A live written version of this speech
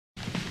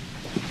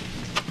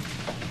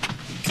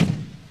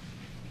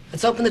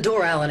Let's open the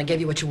door, Alan. I gave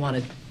you what you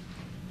wanted.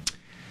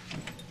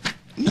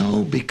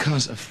 No,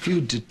 because a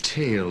few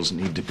details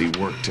need to be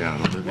worked out,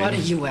 Olivia. What are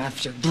you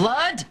after?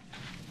 Blood?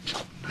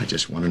 I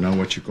just want to know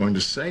what you're going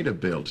to say to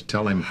Bill, to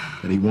tell him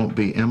that he won't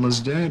be Emma's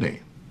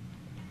daddy.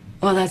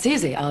 Well, that's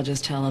easy. I'll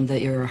just tell him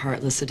that you're a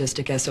heartless,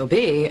 sadistic SOB,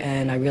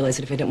 and I realized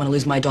that if I didn't want to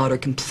lose my daughter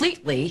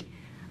completely,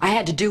 I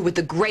had to do what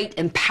the great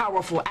and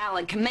powerful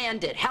Alan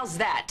commanded. How's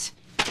that?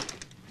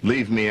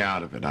 Leave me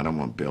out of it. I don't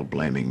want Bill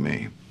blaming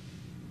me.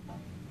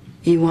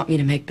 You want me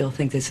to make Bill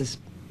think this is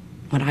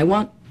what I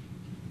want?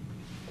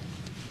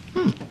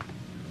 All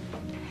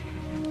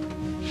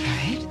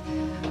right.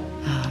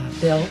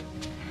 Bill,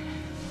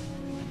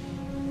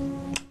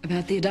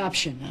 about the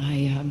adoption.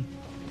 I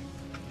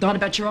thought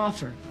about your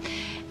offer.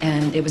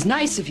 And it was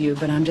nice of you,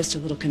 but I'm just a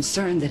little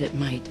concerned that it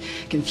might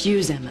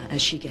confuse Emma as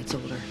she gets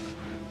older.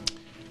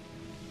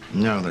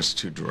 No, that's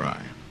too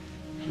dry.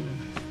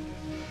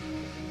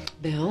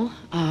 Bill,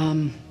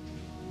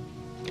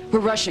 we're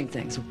rushing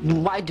things.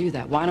 Why do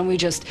that? Why don't we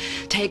just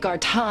take our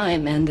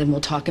time and then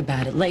we'll talk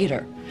about it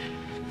later?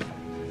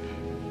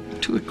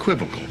 Too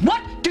equivocal.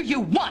 What do you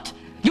want?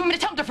 You want me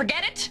to tell him to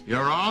forget it?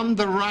 You're on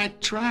the right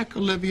track,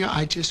 Olivia.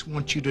 I just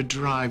want you to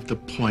drive the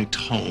point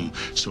home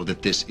so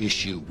that this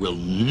issue will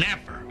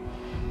never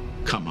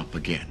come up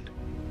again.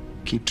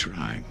 Keep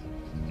trying.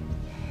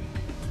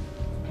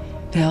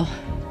 Bill,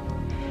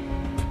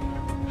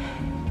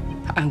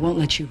 I won't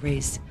let you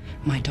raise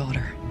my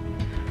daughter.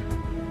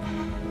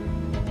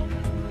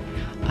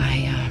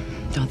 I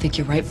don't think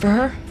you're right for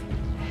her.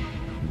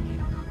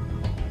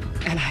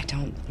 And I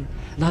don't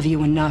love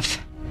you enough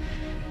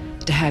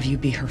to have you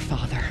be her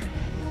father.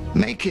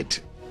 Make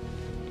it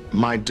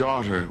my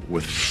daughter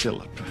with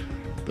Philip.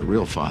 The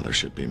real father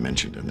should be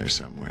mentioned in there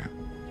somewhere.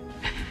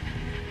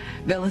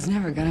 Bill is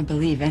never gonna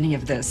believe any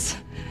of this.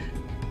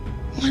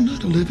 Why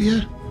not,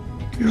 Olivia?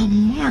 You're a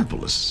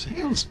marvelous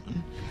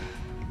salesman.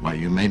 Why,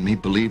 you made me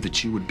believe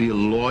that you would be a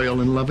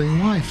loyal and loving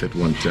wife at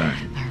one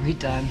time. Are we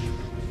done?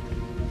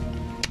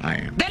 I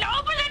am. Then